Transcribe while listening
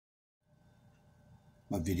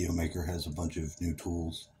My video maker has a bunch of new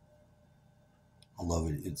tools. I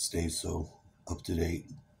love it. It stays so up to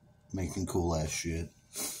date, making cool ass shit.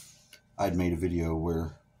 I'd made a video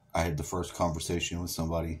where I had the first conversation with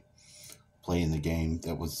somebody playing the game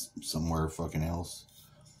that was somewhere fucking else,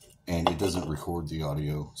 and it doesn't record the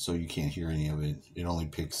audio, so you can't hear any of it. It only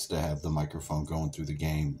picks to have the microphone going through the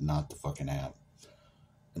game, not the fucking app.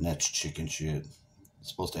 And that's chicken shit. It's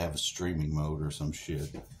supposed to have a streaming mode or some shit,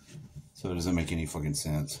 so it doesn't make any fucking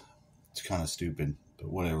sense. It's kind of stupid, but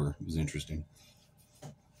whatever. It was interesting.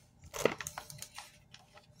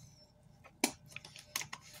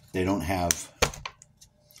 They don't have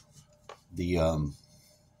the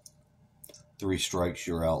 3 strikes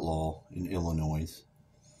you're outlaw in Illinois,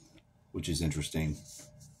 which is interesting.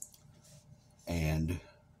 And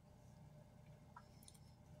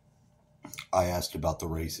I asked about the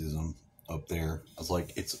racism up there. I was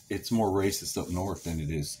like, it's more racist up north than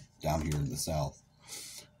it is down here in the south,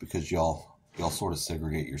 because y'all sort of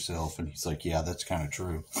segregate yourself. And he's like, yeah, that's kind of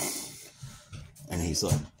true. And he's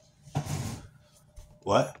like,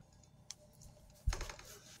 what?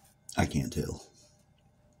 I can't tell.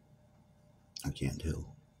 I can't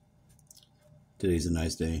tell. Today's a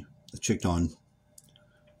nice day. I checked on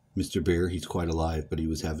Mr. Bear. He's quite alive, but he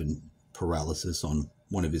was having paralysis on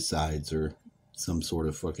one of his sides, or some sort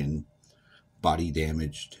of fucking body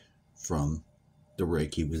damaged from the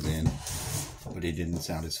wreck he was in. But he didn't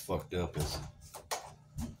sound as fucked up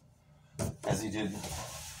as he did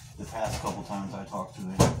the past couple times I talked to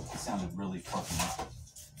him. He sounded really fucking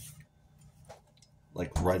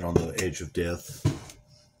like right on the edge of death.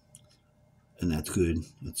 And that's good.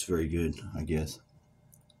 That's very good, I guess.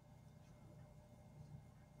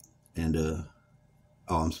 And,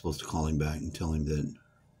 I'm supposed to call him back and tell him that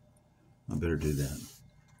I better do that.